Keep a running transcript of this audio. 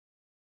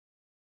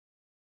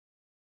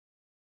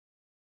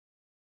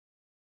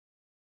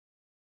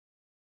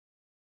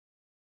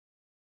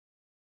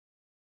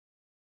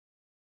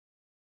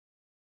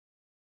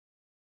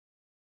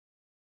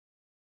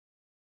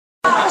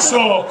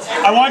So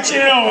I want you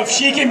to know, if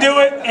she can do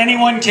it,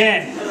 anyone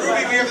can. Ruby,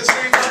 we have the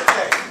same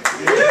birthday.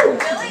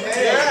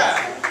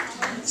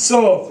 Yeah.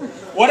 So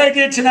what I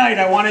did tonight,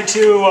 I wanted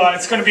to,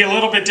 it's going to be a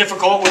little bit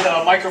difficult with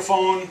a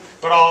microphone,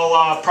 but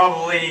I'll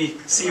probably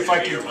see if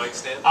I can,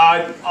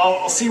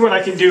 I'll see what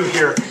I can do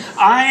here.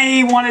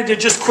 I wanted to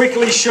just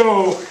quickly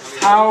show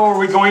how are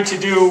we going to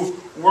do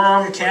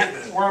worm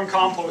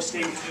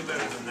composting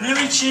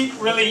really cheap,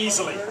 really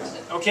easily.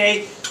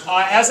 Okay,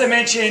 as I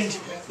mentioned,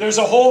 there's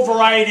a whole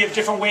variety of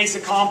different ways to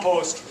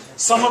compost.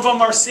 Some of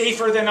them are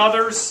safer than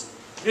others.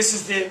 This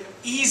is the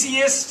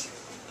easiest,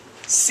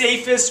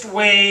 safest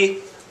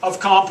way of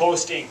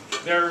composting.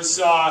 There's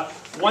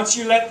once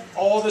you let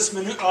all this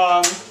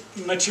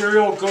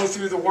material go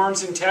through the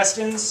worm's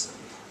intestines,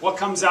 what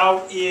comes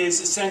out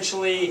is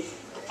essentially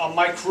a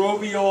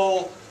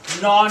microbial,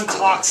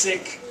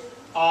 non-toxic,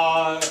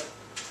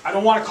 I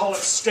don't want to call it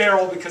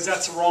sterile because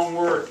that's the wrong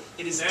word.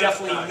 It is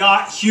definitely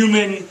not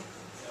human.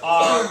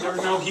 There are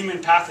no human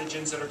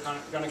pathogens that are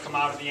going to come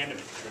out at the end of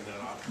it.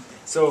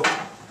 So,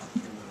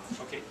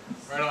 okay.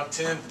 Right on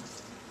 10.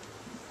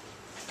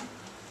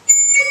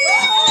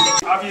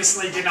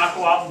 Obviously did not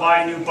go out and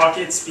buy new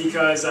buckets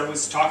because I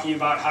was talking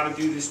about how to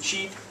do this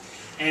cheap,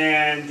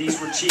 and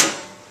these were cheap.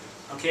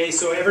 Okay,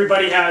 so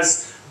everybody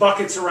has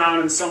buckets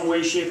around in some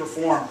way, shape, or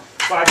form.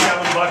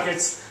 5-gallon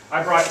buckets,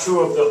 I brought 2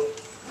 of them.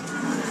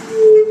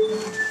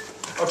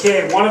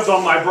 Okay, one of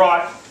them I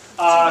brought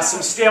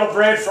some stale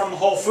bread from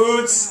Whole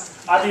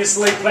Foods.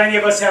 Obviously, plenty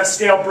of us have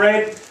stale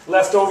bread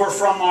left over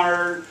from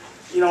our,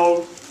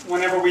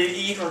 whenever we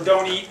eat or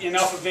don't eat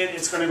enough of it,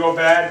 it's going to go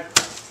bad.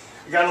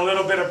 We got a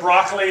little bit of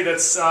broccoli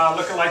that's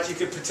looking like you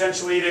could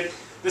potentially eat it.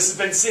 This has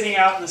been sitting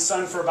out in the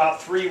sun for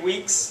about 3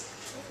 weeks.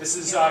 This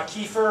is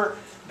kefir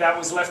that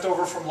was left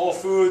over from Whole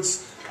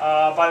Foods.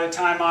 By the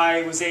time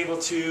I was able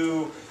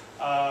to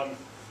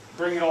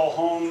bring it all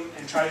home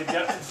and try to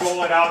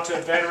dole it out to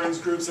veterans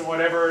groups and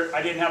whatever,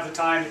 I didn't have the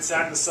time. It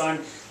sat in the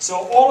sun. So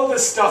all of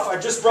this stuff, I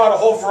just brought a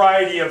whole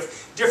variety of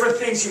different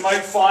things you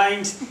might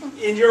find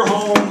in your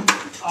home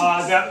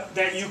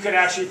that you could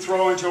actually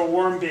throw into a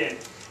worm bin.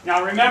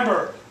 Now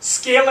remember,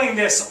 scaling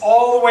this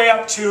all the way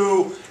up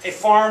to a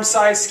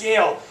farm-size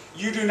scale,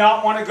 you do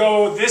not want to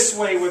go this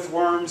way with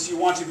worms, you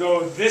want to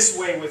go this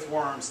way with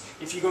worms.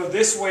 If you go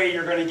this way,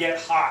 you're going to get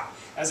hot.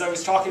 As I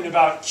was talking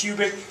about,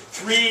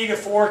 3 to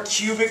 4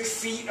 cubic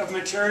feet of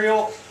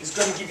material is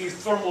going to give you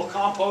thermal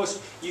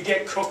compost. You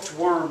get cooked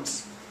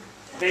worms.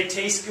 They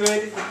taste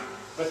good,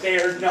 but they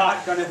are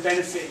not going to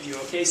benefit you.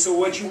 Okay, so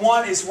what you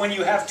want is when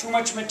you have too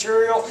much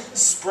material,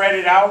 spread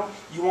it out.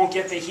 You won't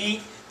get the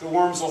heat. The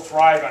worms will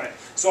thrive on it.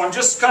 So I'm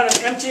just kind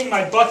of emptying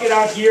my bucket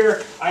out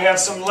here. I have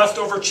some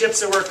leftover chips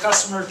that were a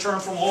customer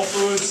returned from Whole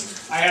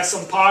Foods. I have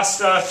some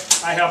pasta.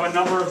 I have a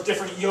number of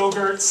different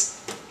yogurts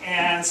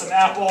and some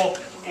apple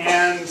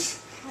and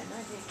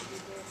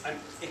an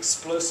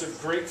explosive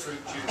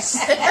grapefruit juice.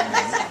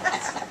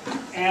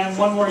 And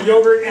one more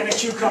yogurt and a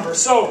cucumber.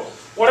 So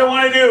what I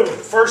want to do,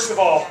 first of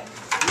all,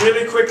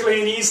 really quickly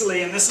and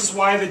easily, and this is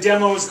why the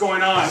demo is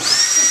going on.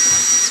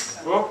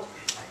 Whoop.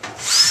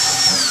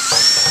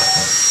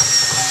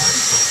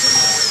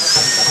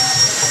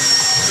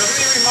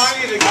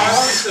 Remind you the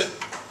guys used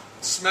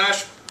to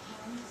smash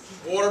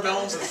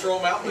watermelons and throw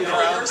them out in the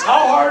ground.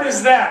 How hard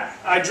is that?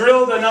 I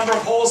drilled a number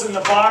of holes in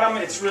the bottom.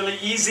 It's really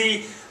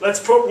easy. Let's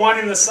put one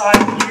in the side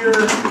here so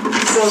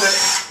that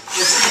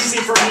it's easy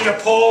for me to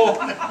pull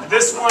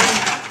this one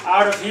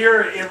out of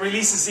here. It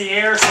releases the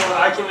air so that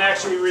I can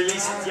actually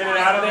release it, get it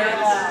out of there.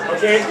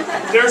 Okay?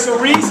 There's a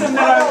reason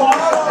that I want.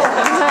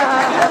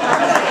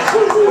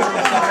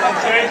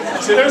 Okay?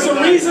 So there's a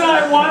reason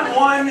I want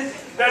one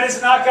that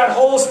has not got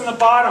holes in the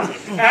bottom.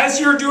 As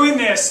you're doing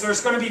this, there's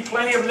going to be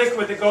plenty of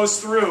liquid that goes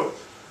through.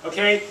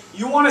 Okay?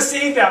 You want to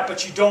save that,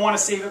 but you don't want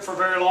to save it for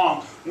very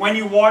long. When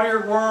you water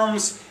your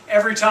worms,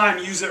 every time,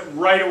 use it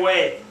right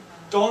away.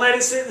 Don't let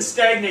it sit and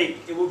stagnate.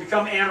 It will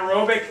become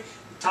anaerobic.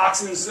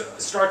 Toxins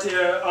start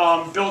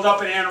to build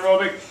up in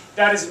anaerobic.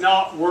 That is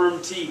not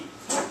worm tea.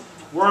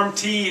 Worm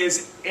tea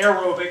is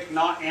aerobic,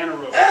 not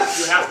anaerobic.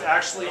 You have to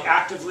actually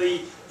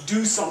actively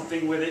do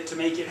something with it to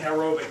make it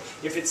aerobic.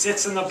 If it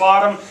sits in the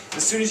bottom,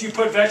 as soon as you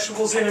put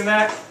vegetables in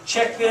that,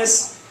 check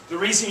this. The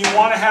reason you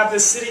want to have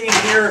this sitting in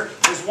here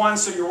is 1,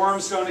 so your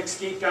worms don't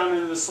escape down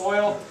into the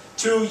soil.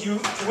 2, you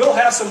will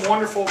have some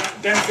wonderful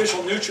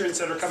beneficial nutrients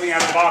that are coming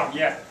out of the bottom.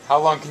 Yeah. How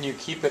long can you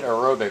keep it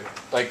aerobic?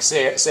 Like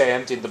say I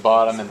emptied the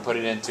bottom and put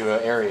it into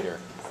an aerator.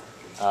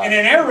 In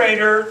an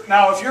aerator,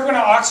 now if you're going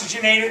to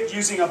oxygenate it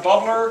using a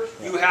bubbler,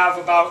 you have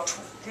about,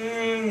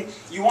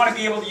 you want to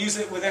be able to use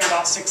it within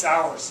about 6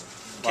 hours.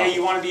 Okay, wow.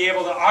 You want to be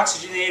able to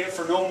oxygenate it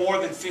for no more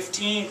than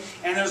 15,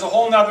 and there's a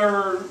whole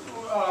nother,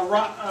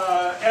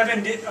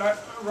 Ryan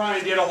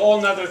did a whole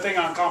nother thing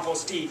on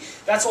compost tea.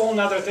 That's a whole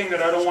nother thing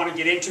that I don't want to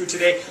get into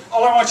today.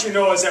 All I want you to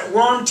know is that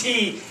worm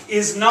tea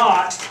is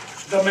not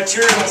the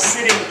material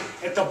sitting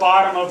at the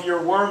bottom of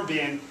your worm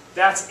bin.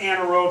 That's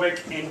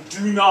anaerobic, and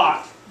do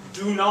not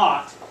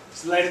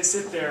let it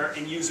sit there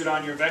and use it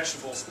on your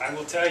vegetables. I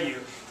will tell you,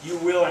 you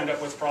will end up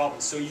with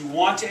problems. So you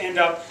want to end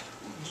up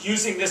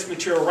using this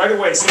material right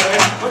away. So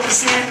as we put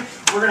this in,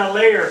 we're going to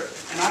layer.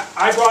 And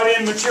I brought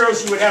in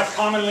materials you would have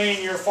commonly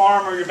in your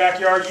farm or your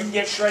backyard. You can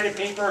get shredded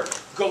paper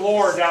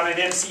galore down at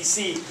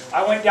MCC.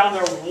 I went down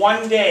there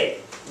one day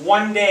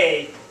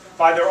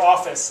by their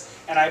office,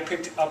 and I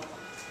picked up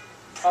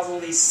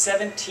probably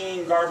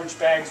 17 garbage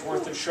bags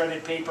worth of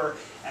shredded paper,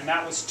 and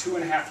that was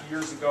 2.5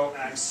 years ago,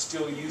 and I'm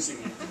still using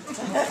it. You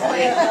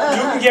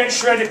can get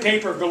shredded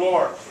paper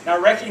galore. Now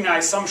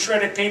recognize some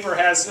shredded paper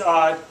has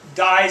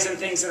dyes and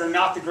things that are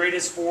not the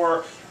greatest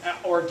for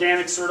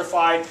organic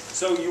certified,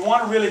 so you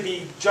want to really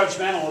be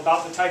judgmental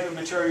about the type of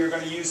material you're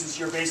going to use as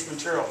your base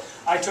material.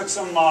 I took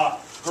some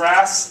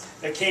grass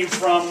that came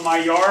from my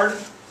yard.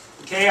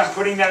 Okay, I'm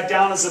putting that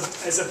down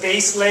as a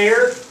base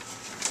layer.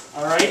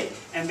 All right,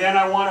 and then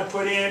I want to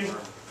put in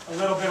a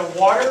little bit of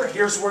water.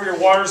 Here's where your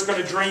water is going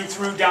to drain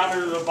through down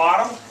into the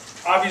bottom.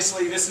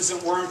 Obviously, this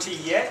isn't worm tea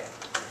yet.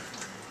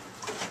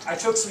 I'm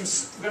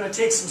going to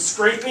take some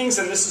scrapings,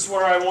 and this is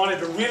where I wanted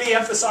to really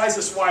emphasize.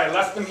 This is why I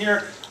left them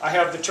here. I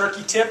have the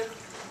turkey tip.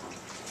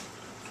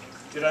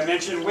 Did I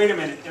mention? Wait a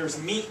minute.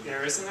 There's meat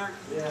there, isn't there?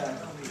 Yeah.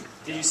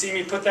 Did you see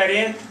me put that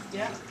in?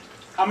 Yeah.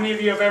 How many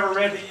of you have ever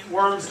read that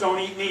worms don't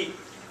eat meat?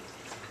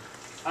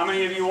 How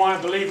many of you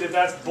want to believe that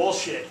that's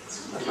bullshit?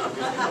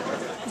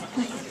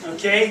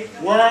 Okay?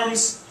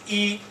 Worms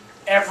eat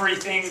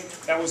everything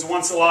that was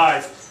once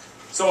alive.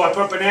 So I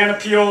put banana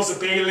peels, a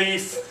bay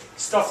leaf,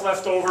 stuff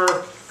left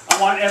over.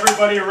 I want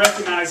everybody to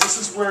recognize this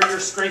is where your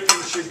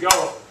scraping should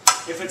go.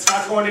 If it's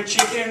not going to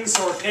chickens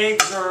or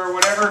pigs or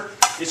whatever,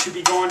 it should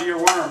be going to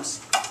your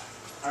worms.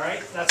 All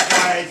right? That's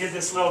why I did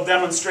this little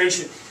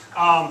demonstration.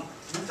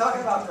 You're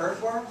talking about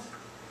earthworms?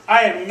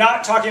 I am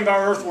not talking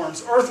about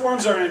earthworms.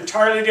 Earthworms are an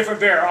entirely different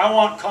bear. I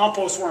want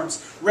compost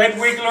worms. Red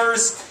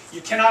wigglers, you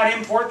cannot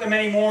import them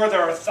anymore.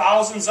 There are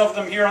thousands of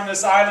them here on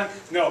this island.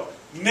 No,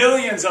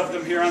 millions of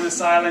them here on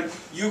this island.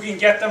 You can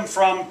get them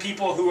from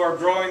people who are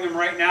growing them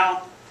right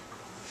now.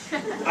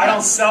 I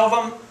don't sell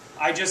them.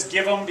 I just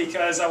give them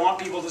because I want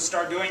people to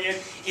start doing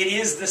it. It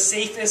is the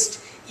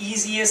safest,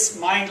 easiest,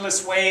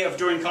 mindless way of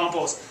doing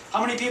compost.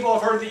 How many people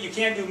have heard that you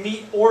can't do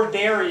meat or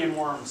dairy in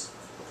worms?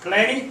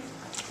 Plenty?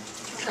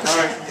 All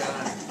right.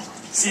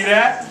 See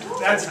that?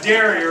 That's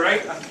dairy,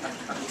 right?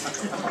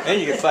 And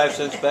you get 5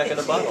 cents back in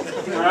the bottle.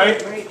 All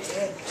right.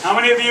 How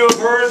many of you have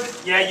heard?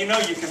 Yeah, you know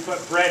you can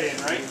put bread in,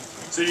 right?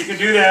 So you can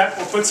do that.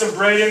 We'll put some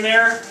bread in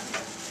there.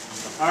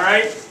 All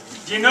right.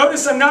 Do you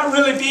notice I'm not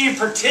really being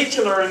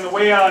particular in the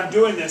way I'm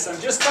doing this? I'm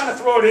just kind of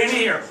throwing it in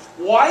here.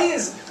 Why do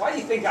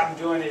you think I'm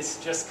doing this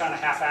just kind of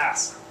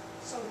half-assed?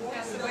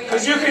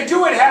 Because you can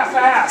do it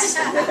half-assed.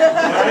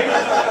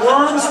 Right?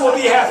 Worms will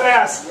be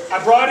half-assed.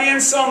 I brought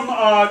in some,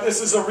 this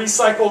is a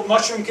recycled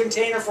mushroom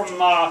container from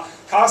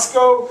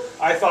Costco.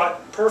 I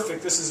thought,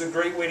 perfect, this is a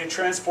great way to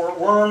transport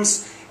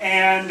worms.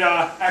 And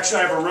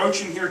actually I have a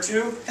roach in here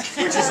too,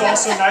 which is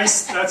also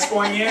nice. That's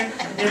going in.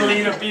 It'll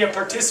either be a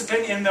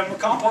participant in the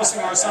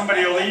composting or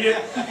somebody will eat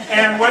it.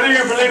 And whether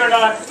you believe it or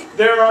not,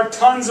 there are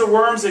tons of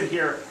worms in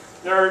here.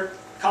 They're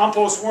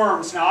compost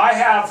worms. Now I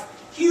have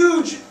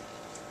huge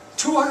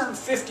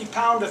 250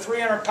 pound to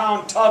 300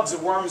 pound tubs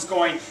of worms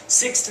going,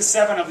 6 to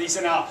 7 of these.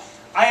 And now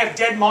I have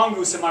dead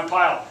mongoose in my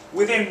pile.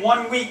 Within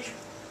 1 week,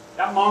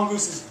 that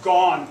mongoose is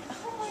gone.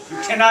 You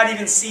cannot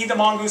even see the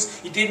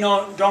mongoose. You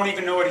don't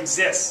even know it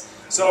exists.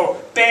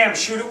 So, bam,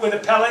 shoot it with a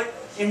pellet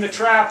in the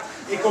trap.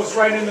 It goes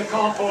right in the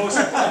compost,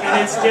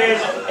 and it's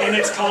dead, and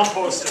it's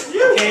composted.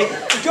 Okay?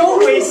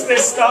 Don't waste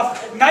this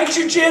stuff.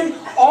 Nitrogen,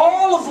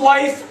 all of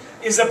life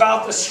is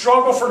about the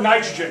struggle for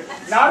nitrogen.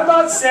 Not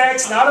about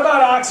sex, not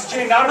about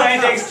oxygen, not about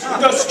anything.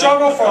 The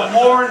struggle for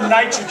more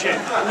nitrogen.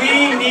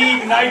 We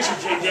need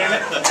nitrogen, damn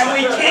it. And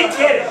we can't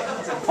get it.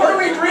 What are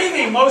we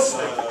breathing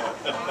mostly?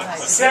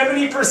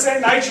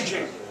 70%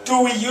 nitrogen.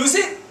 Do we use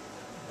it?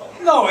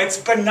 No, it's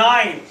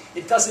benign.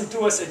 It doesn't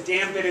do us a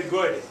damn bit of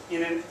good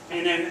in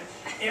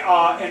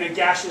a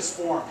gaseous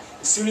form.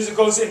 As soon as it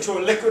goes into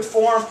a liquid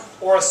form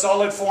or a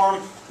solid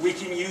form, we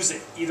can use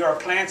it. Either our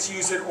plants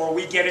use it or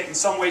we get it in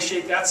some way,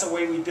 shape. That's the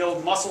way we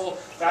build muscle.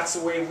 That's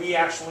the way we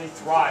actually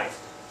thrive.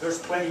 There's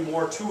plenty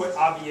more to it,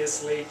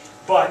 obviously,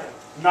 but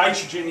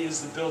nitrogen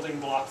is the building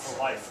block for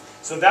life.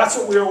 So that's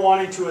what we were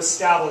wanting to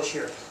establish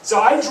here. So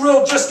I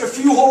drilled just a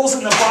few holes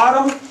in the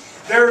bottom.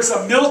 There's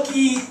a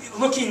milky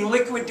looking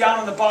liquid down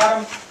on the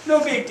bottom.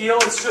 No big deal,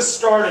 it's just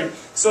starting.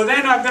 So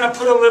then I'm going to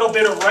put a little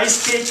bit of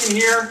rice cake in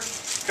here,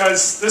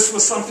 because this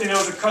was something that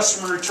was a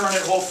customer return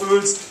at Whole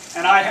Foods.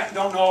 And I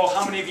don't know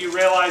how many of you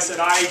realize that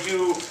I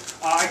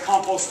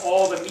compost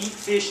all the meat,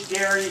 fish,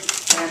 dairy,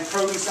 and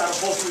produce out of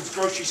Whole Foods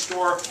grocery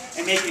store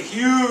and make a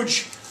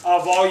huge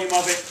volume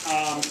of it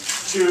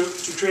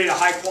to create a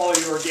high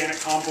quality organic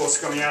compost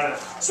coming out of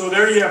it. So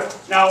there you have.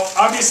 Now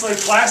obviously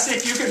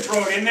plastic, you can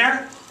throw it in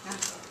there.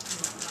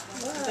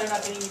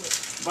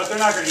 But they're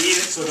not going to eat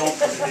it, so don't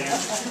put it in.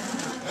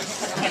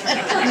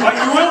 But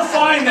you will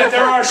find that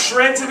there are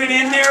shreds of it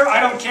in there. I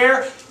don't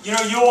care. You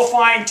know, you will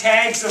find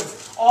tags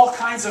of all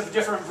kinds of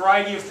different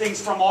variety of things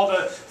from all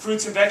the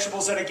fruits and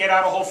vegetables that I get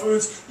out of Whole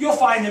Foods. You'll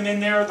find them in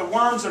there. The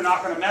worms are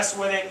not going to mess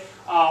with it.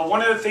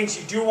 One of the things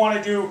you do want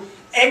to do,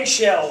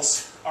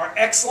 eggshells are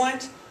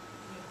excellent.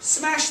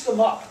 Smash them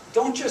up.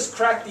 Don't just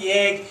crack the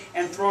egg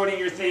and throw it in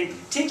your thing.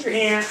 Take your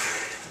hand,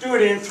 do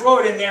it in, throw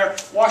it in there,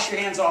 wash your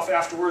hands off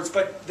afterwards,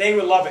 but they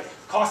will love it.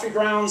 Coffee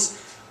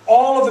grounds,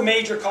 all of the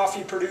major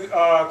coffee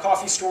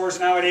stores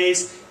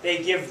nowadays,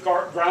 they give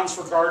grounds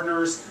for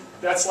gardeners.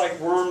 That's like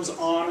worms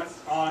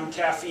on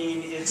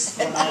caffeine. It's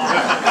phenomenal.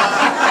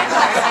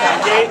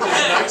 Okay?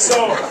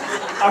 So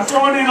I'm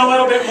throwing in a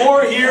little bit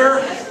more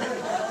here.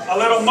 A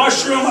little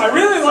mushroom. I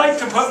really like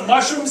to put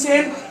mushrooms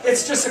in.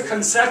 It's just a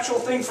conceptual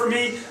thing for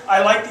me.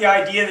 I like the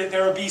idea that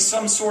there will be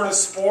some sort of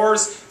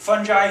spores,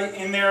 fungi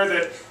in there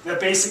that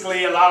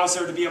basically allows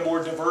there to be a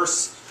more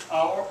diverse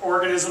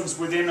organisms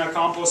within a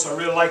compost. So I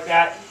really like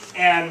that.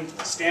 And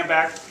stand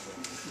back.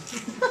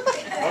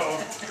 Uh-oh.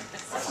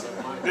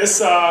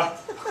 This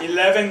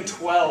 11,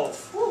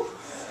 12.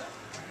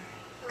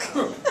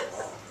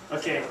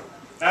 Okay,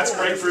 that's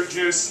grapefruit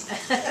juice.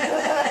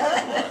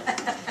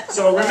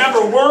 So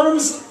remember,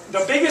 worms,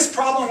 the biggest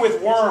problem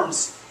with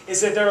worms is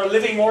that they're a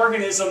living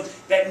organism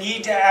that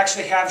need to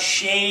actually have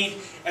shade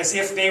as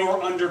if they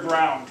were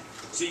underground.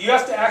 So you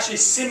have to actually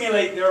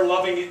simulate their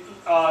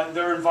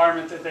their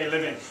environment that they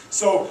live in.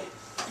 So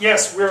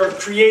yes, we're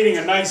creating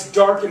a nice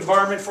dark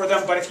environment for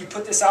them, but if you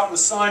put this out in the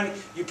sun,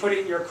 you put it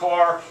in your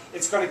car,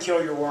 it's going to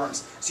kill your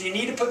worms. So you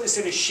need to put this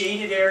in a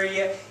shaded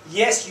area.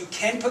 Yes, you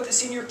can put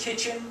this in your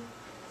kitchen,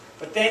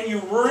 but then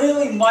you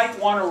really might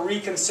want to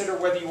reconsider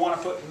whether you want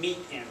to put meat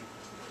in.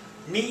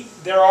 Meat,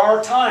 there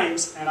are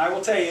times, and I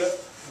will tell you,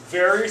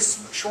 very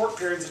short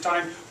periods of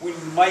time, when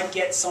you might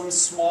get some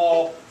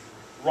small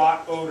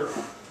rot odor.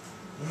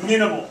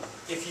 Minimal.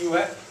 If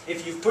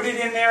you put it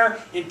in there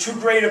in too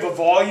great of a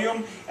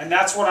volume, and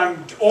that's what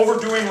I'm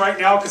overdoing right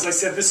now because I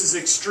said this is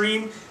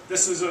extreme.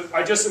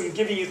 I just am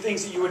giving you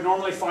things that you would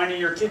normally find in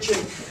your kitchen.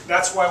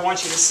 That's why I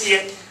want you to see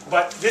it.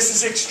 But this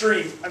is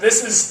extreme.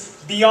 This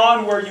is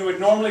beyond where you would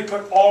normally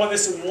put all of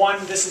this in one.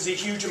 This is a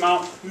huge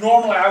amount.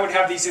 Normally I would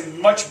have these in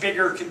much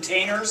bigger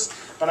containers,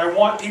 but I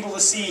want people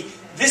to see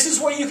this is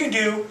what you can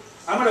do.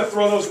 I'm going to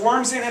throw those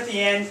worms in at the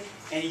end,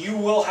 and you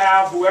will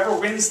have, whoever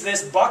wins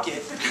this bucket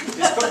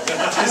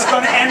is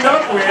going to end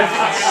up with,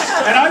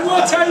 and I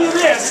will tell you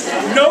this,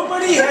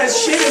 nobody has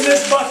shit in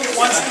this bucket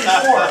once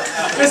before.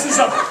 This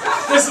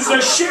is a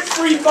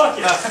shit-free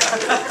bucket.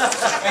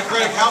 Hey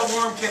Greg, how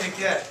warm can it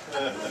get?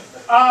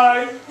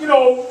 You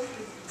know,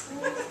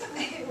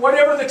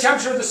 whatever the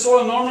temperature of the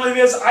soil normally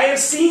is. I have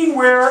seen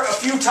where a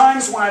few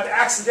times when I've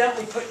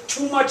accidentally put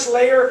too much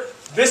layer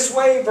this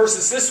way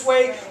versus this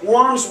way,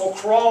 worms will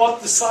crawl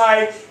up the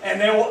side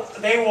and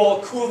they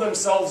will cool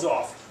themselves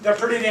off. They're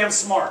pretty damn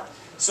smart.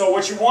 So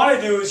what you want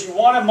to do is you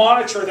want to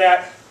monitor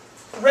that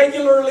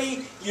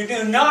regularly. You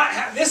do not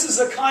have, this is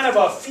a kind of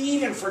a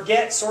feed and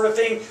forget sort of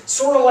thing,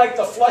 sort of like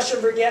the flush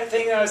and forget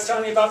thing that I was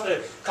telling you about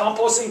the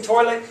composting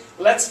toilet.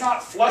 Let's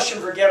not flush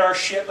and forget our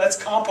shit, let's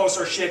compost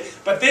our shit.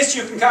 But this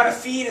you can kind of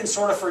feed and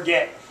sort of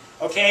forget.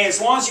 Okay, as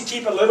long as you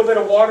keep a little bit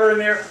of water in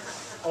there.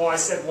 Oh, I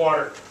said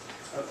water.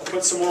 I'll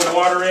put some more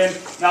water in.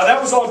 Now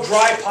that was all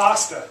dry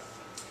pasta.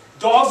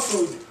 Dog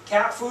food,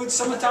 cat food,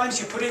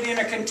 sometimes you put it in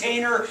a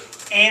container,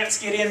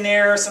 ants get in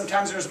there,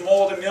 sometimes there's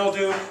mold and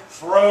mildew,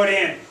 throw it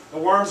in. The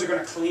worms are going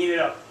to clean it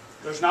up.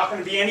 There's not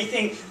going to be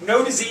anything,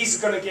 no disease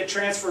is going to get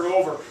transferred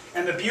over.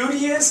 And the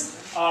beauty is,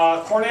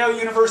 Cornell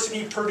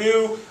University,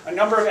 Purdue, a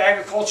number of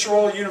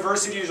agricultural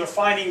universities are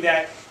finding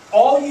that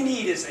all you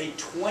need is a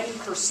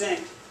 20%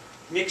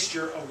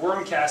 mixture of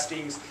worm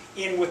castings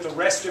in with the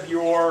rest of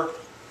your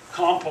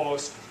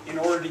compost in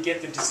order to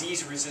get the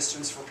disease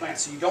resistance for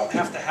plants. So you don't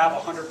have to have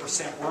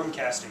 100% worm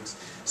castings.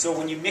 So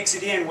when you mix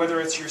it in,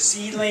 whether it's your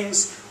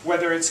seedlings,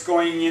 whether it's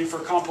going in for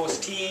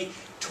compost tea,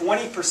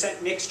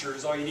 20% mixture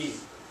is all you need.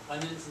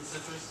 Onions and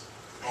citrus?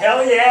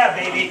 Hell yeah,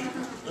 baby.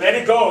 Let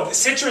it go. The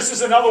citrus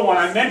is another one.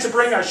 I meant to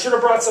bring, I should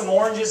have brought some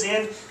oranges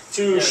in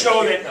to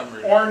show that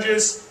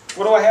oranges,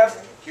 what do I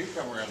have?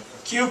 Cucumber.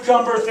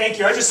 Cucumber, thank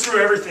you. I just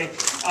threw everything.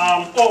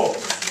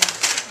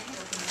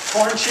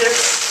 Corn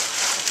chips.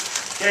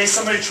 Okay,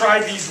 somebody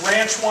tried these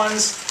ranch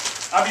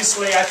ones.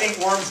 Obviously, I think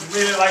worms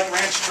really like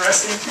ranch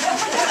dressing.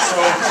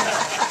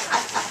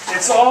 So,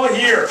 it's all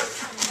here.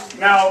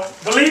 Now,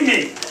 believe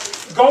me,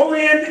 go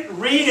in,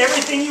 read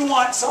everything you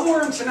want.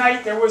 Somewhere in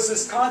tonight, there was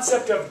this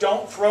concept of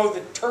don't throw the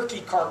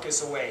turkey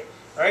carcass away.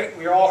 Right?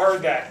 We all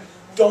heard that.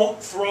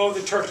 Don't throw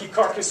the turkey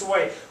carcass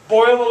away.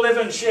 Boil the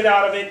living shit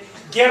out of it.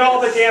 Get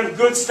all the damn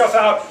good stuff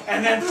out,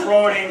 and then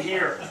throw it in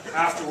here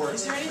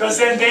afterwards. Because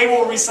then they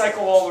will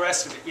recycle all the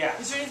rest of it. Yeah.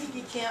 Is there anything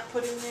you can't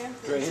put in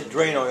there?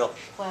 Drain oil.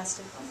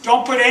 Plastic.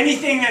 Don't put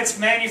anything that's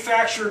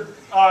manufactured,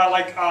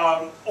 like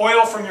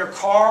oil from your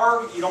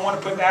car. You don't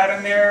want to put that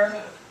in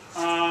there.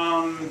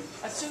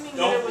 Assuming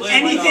that it was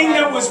Anything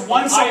that was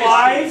once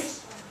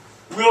alive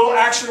will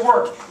actually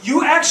work.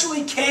 You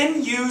actually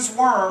can use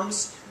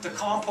worms to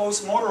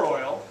compost motor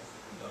oil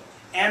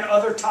and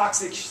other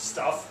toxic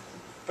stuff.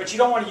 But you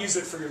don't want to use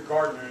it for your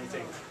garden or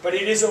anything. But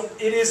it is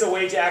a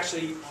way to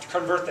actually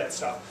convert that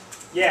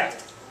stuff. Yeah.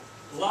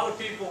 A lot of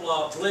people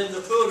blend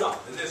the food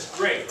up, and it's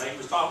great. Like he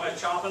was talking about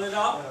chopping it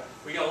up.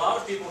 We got a lot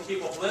of people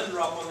keep a blender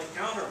up on the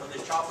counter when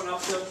they're chopping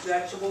up the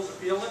vegetables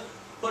and peeling it.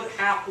 Put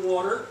half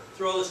water,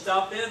 throw the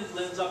stuff in,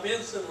 blends up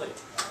instantly.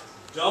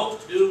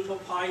 Don't do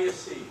papaya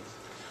seeds.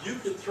 You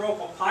could throw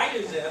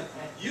papayas in,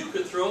 you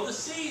could throw the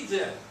seeds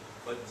in,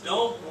 but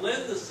don't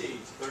blend the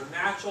seeds. They're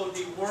natural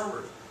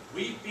dewormers.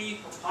 We feed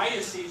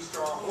papaya seeds to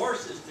our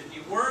horses to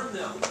deworm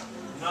them.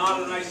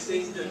 Not a nice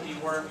thing to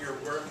deworm your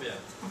worm bin.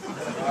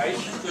 Right?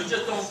 So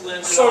just don't blend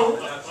it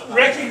up. So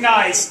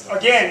recognize,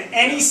 again,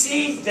 any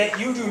seed that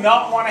you do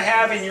not want to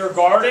have in your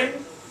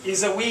garden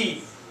is a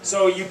weed.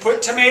 So you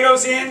put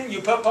tomatoes in,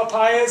 you put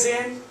papayas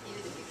in,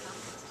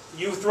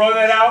 you throw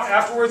that out.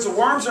 Afterwards, the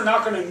worms are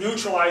not going to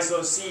neutralize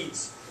those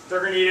seeds. They're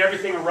going to eat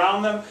everything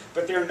around them,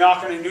 but they're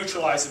not going to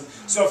neutralize them.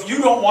 So if you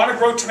don't want to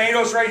grow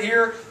tomatoes right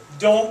here,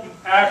 don't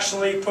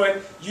actually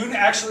put, you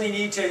actually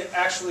need to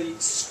actually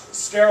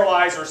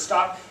sterilize or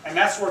stop, and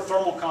that's where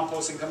thermal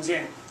composting comes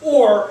in.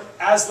 Or,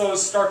 as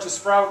those start to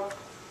sprout,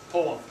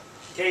 pull them.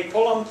 Okay,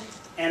 pull them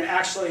and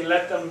actually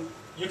let them,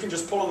 you can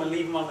just pull them and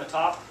leave them on the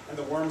top, and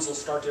the worms will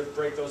start to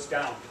break those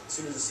down as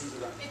soon as the seeds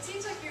are done. It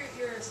seems like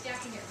you're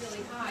stacking it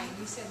really high, and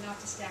you said not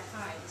to stack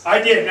high.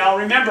 I did. Now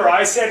remember,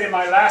 I said in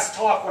my last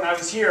talk when I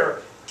was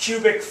here,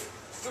 cubic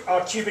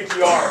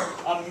yard,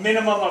 a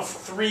minimum of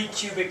 3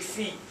 cubic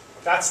feet.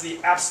 That's the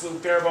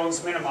absolute bare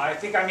bones minimum. I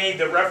think I made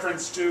the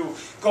reference to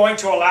going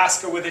to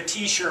Alaska with a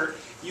t-shirt.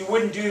 You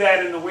wouldn't do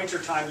that in the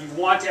wintertime. You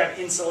want to have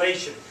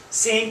insulation.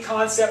 Same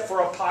concept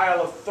for a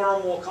pile of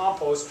thermal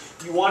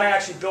compost. You want to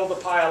actually build a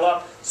pile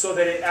up so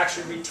that it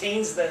actually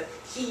retains the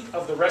heat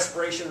of the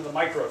respiration of the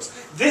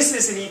microbes. This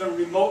isn't even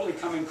remotely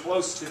coming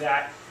close to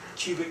that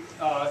cubic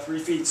 3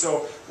 feet.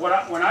 So when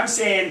I'm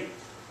saying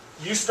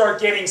you start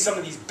getting some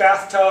of these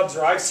bathtubs,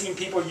 or I've seen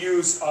people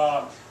use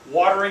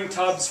watering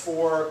tubs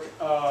for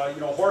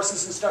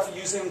horses and stuff,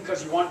 using them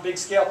because you want big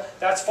scale,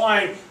 that's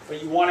fine,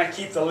 but you want to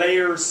keep the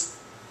layers,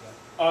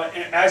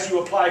 as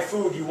you apply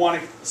food, you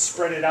want to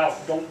spread it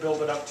out. Don't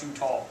build it up too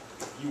tall.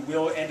 You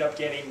will end up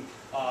getting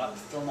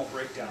thermal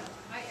breakdown.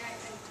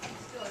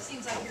 Still, it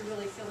seems like you're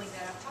really filling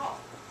that up tall.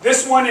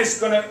 This one is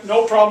going to,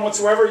 no problem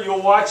whatsoever.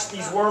 You'll watch,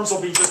 these worms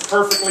will be just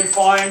perfectly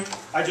fine.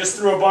 I just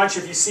threw a bunch.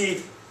 If you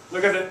see,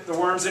 look at the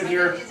worms in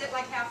here. Is it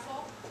like half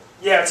full?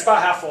 Yeah, it's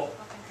about half full.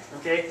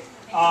 Okay.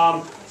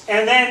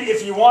 And then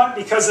if you want,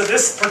 because of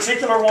this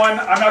particular one,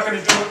 I'm not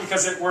going to do it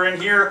because we're in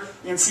here.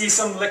 You can see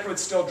some liquid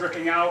still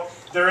dripping out.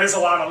 There is a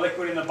lot of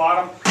liquid in the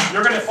bottom.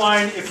 You're going to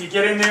find if you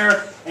get in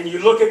there and you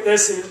look at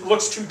this and it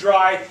looks too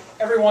dry,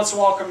 every once in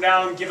a while come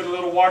down, give it a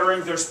little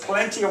watering. There's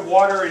plenty of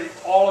water in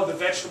all of the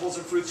vegetables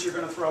and fruits you're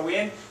going to throw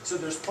in, so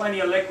there's plenty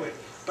of liquid.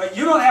 But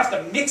you don't have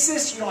to mix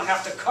this, you don't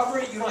have to cover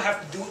it, you don't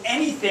have to do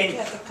anything. You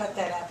have to cut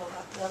that apple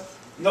up.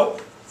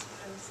 Nope.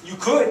 You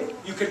could.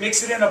 You could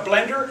mix it in a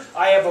blender.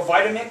 I have a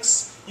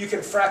Vitamix. You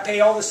can frappe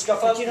all this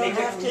stuff up, make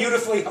it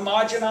beautifully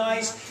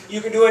homogenized.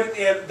 You can do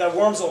it, the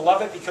worms will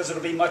love it because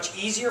it'll be much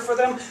easier for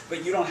them,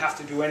 but you don't have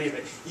to do any of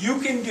it. You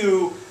can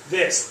do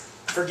this.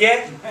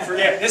 Forget.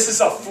 This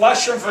is a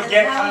flush and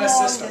forget kind of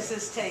system. How long does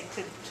this take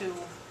to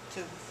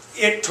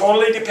It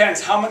totally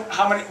depends. How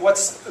many?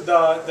 What's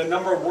the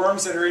number of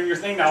worms that are in your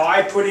thing? Now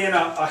I put in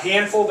a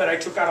handful that I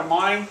took out of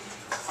mine.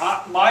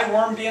 My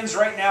worm bins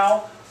right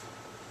now,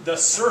 the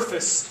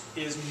surface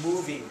is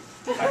moving.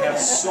 I have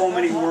so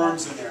many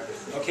worms in there.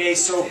 Okay,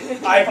 so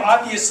I've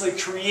obviously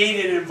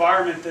created an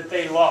environment that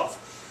they love.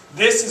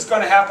 This is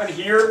going to happen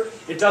here.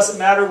 It doesn't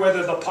matter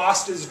whether the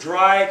pasta is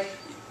dry.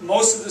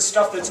 Most of the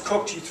stuff that's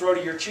cooked you throw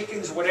to your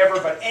chickens, whatever,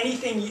 but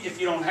anything, if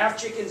you don't have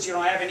chickens, you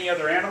don't have any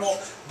other animal,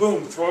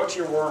 boom, throw it to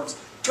your worms.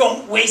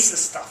 Don't waste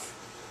this stuff.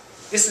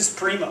 This is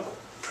primo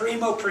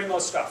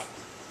stuff.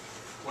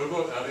 What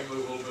about adding a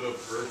little bit of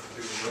earth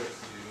to the mix?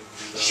 Do you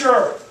do that?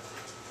 Sure.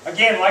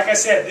 Again, like I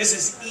said, this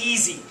is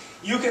easy.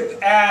 You can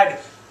add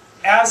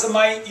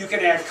azomite, you can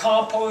add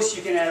compost,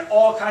 you can add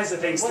all kinds of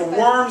things. The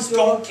worms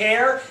don't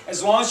care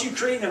as long as you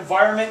create an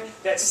environment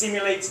that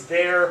simulates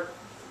their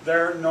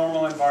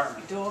normal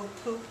environment. dog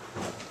poop?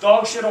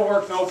 Dog shit will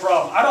work, no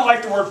problem. I don't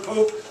like the word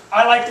poop.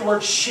 I like the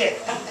word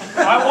shit.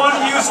 I want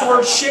to use the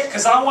word shit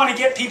because I want to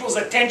get people's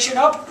attention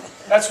up.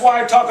 That's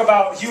why I talk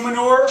about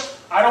humanure.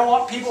 I don't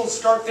want people to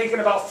start thinking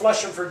about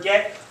flush and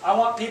forget. I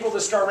want people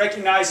to start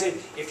recognizing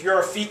if you're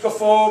a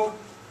fecophobe,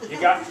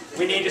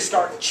 we need to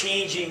start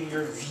changing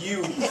your view.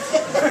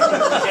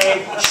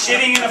 Okay?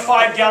 Shitting in a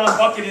 5-gallon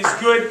bucket is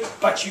good,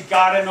 but you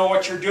got to know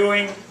what you're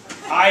doing.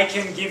 I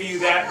can give you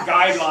that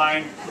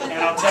guideline, and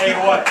I'll tell you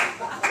what.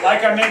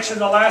 Like I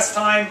mentioned the last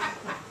time,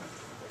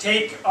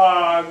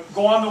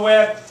 go on the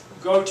web,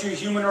 go to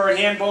Humanure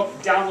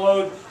Handbook,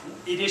 download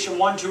edition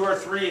 1, 2, or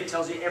 3. It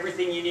tells you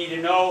everything you need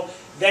to know.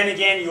 Then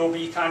again, you'll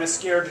be kind of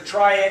scared to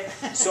try it.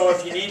 So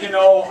if you need to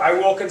know, I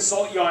will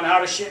consult you on how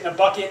to shit in a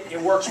bucket. It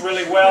works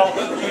really well.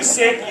 You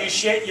sit, you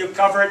shit, you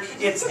cover it.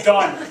 It's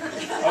done.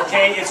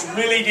 Okay? It's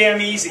really damn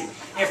easy.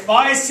 If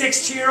my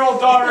 16-year-old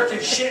daughter can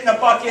shit in a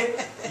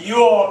bucket,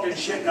 you all can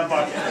shit in a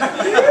bucket. All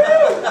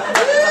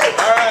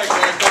right,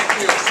 man. Thank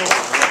you.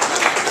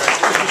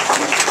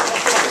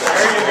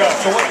 There you go.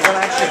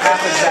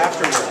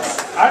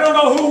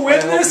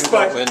 win this,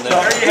 but win that.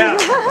 there you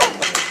have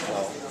it.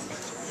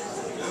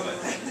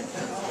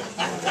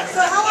 So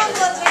how long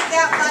will it take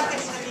that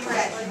bucket to be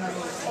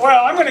ready?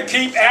 Well, I'm going to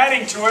keep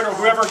adding to it, or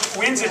whoever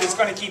wins it is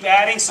going to keep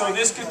adding, so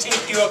this could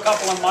take you a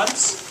couple of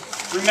months.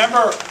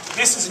 Remember,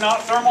 this is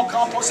not thermal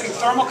composting.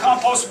 Thermal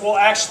compost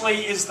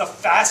is the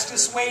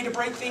fastest way to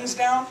break things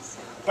down,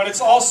 but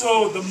it's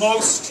also the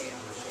most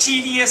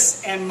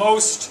tedious and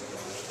most,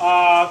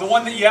 the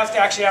one that you have to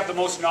actually have the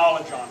most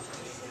knowledge on.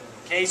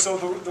 Okay, so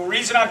the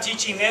reason I'm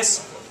teaching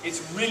this,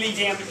 it's really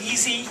damn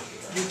easy.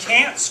 You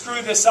can't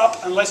screw this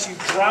up unless you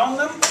drown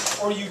them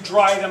or you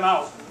dry them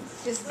out.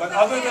 But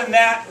other than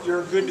that,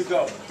 you're good to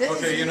go.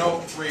 Okay, you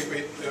know, wait.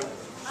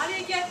 How do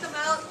you get them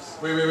out?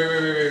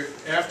 Wait.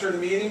 After the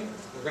meeting,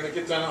 we're gonna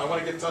get done, I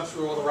wanna get done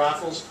through all the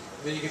raffles,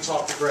 and then you can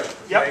talk to Greg, okay?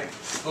 Yep.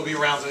 He'll be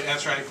around to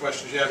answer any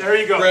questions you have. There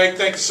you go. Greg,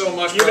 thank you so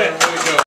much, You brother. bet. Way to go.